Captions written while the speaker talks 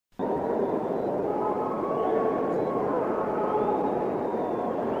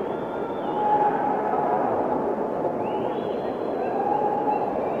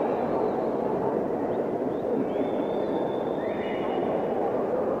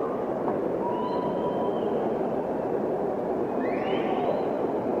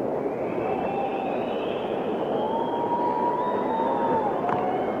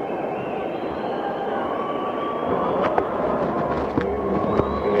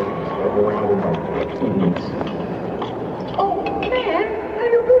Oh, man, how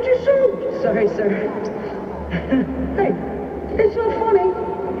you brought your suit? Sorry, sir. Hey, it's not funny.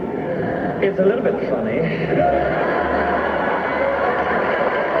 It's a little bit funny.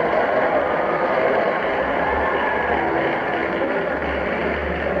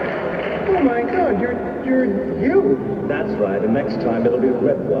 Oh my God, you're you. That's right, and next time it'll be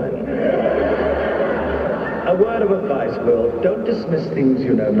red wine. A word of advice, Will. Don't dismiss things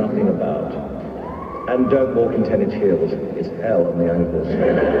you know nothing about. And don't walk in 10-inch heels. It's hell on the ankles.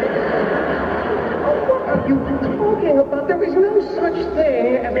 What are you talking about? There is no such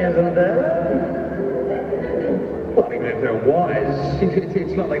thing as... Isn't there? Well, even if there was,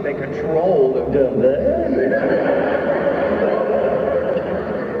 it's not like they control the... Don't they?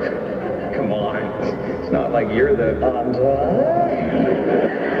 Come on. It's not like you're the... Aren't I?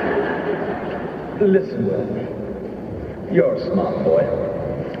 Listen, Will. You're a smart boy.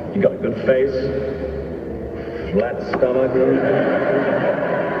 You got a good face, flat stomach.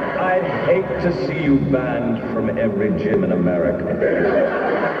 I'd hate to see you banned from every gym in America.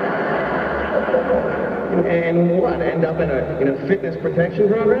 And what, end up in a fitness protection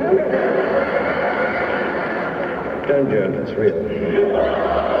program? Don't joke, it's real.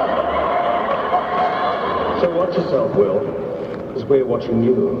 So watch yourself, Will, because we're watching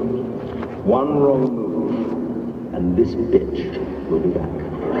you. One wrong move, and this bitch will be back.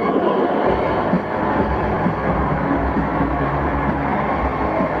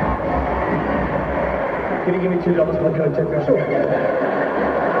 Can you give me $2 for my coat, Ted? Sure.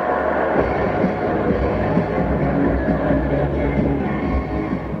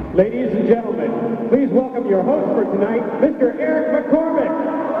 Ladies and gentlemen, please welcome your host for tonight, Mr. Eric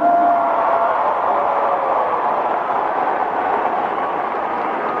McCormack.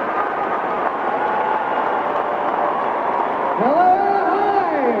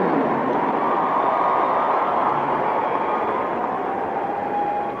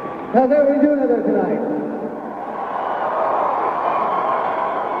 How's everybody doing out there tonight?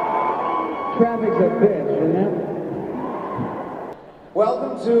 Traffic's a bitch, isn't it?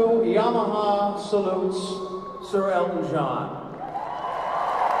 Welcome to Yamaha Salutes Sir Elton John.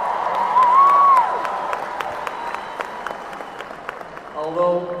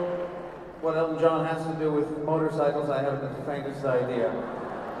 Although what Elton John has to do with motorcycles, I haven't the faintest idea.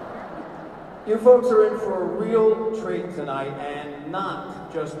 You folks are in for a real treat tonight, and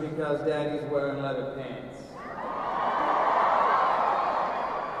not just because Daddy's wearing leather pants.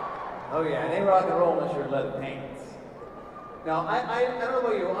 Oh yeah, it ain't rock and roll unless you're in leather pants. Now, I don't know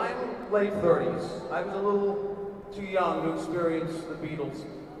about you, I'm late 30s. I was a little too young to experience the Beatles.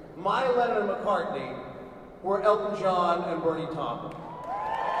 My Lennon and McCartney were Elton John and Bernie Taupin.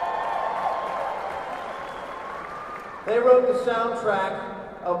 They wrote the soundtrack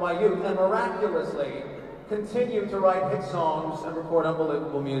of my youth, and miraculously continue to write hit songs and record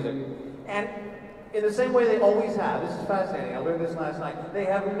unbelievable music. And in the same way they always have, this is fascinating, I learned this last night, they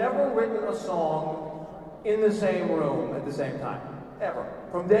have never written a song in the same room at the same time, ever.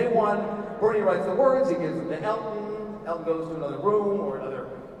 From day one, Bernie writes the words, he gives them to Elton, Elton goes to another room or another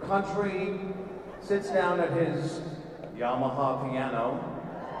country, sits down at his Yamaha piano.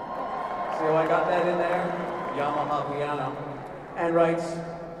 See how I got that in there? Yamaha piano. And writes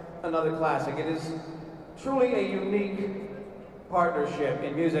another classic. It is truly a unique partnership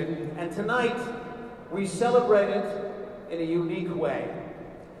in music. And tonight, we celebrate it in a unique way.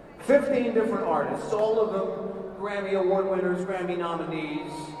 15 different artists, all of them Grammy Award winners, Grammy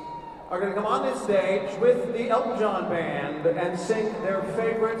nominees, are going to come on this stage with the Elton John Band and sing their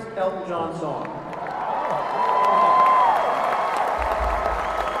favorite Elton John song.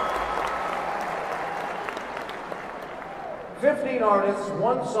 Artists,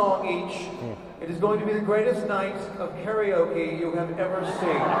 one song each. It is going to be the greatest night of karaoke you have ever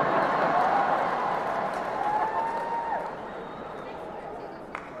seen.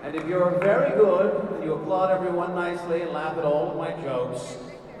 And if you're very good, and you applaud everyone nicely and laugh at all of my jokes,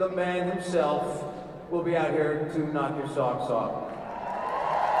 the man himself will be out here to knock your socks off.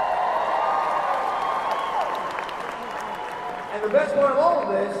 And the best part of all of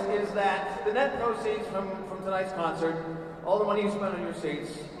this is that the net proceeds from tonight's concert, all the money you spend on your seats,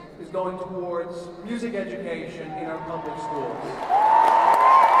 is going towards music education in our public schools.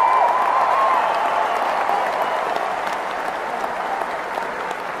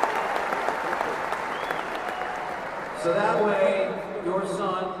 So that way, your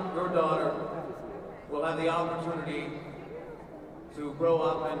son, your daughter, will have the opportunity to grow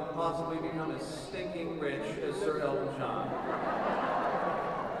up and possibly become as stinking rich as Sir Elton John.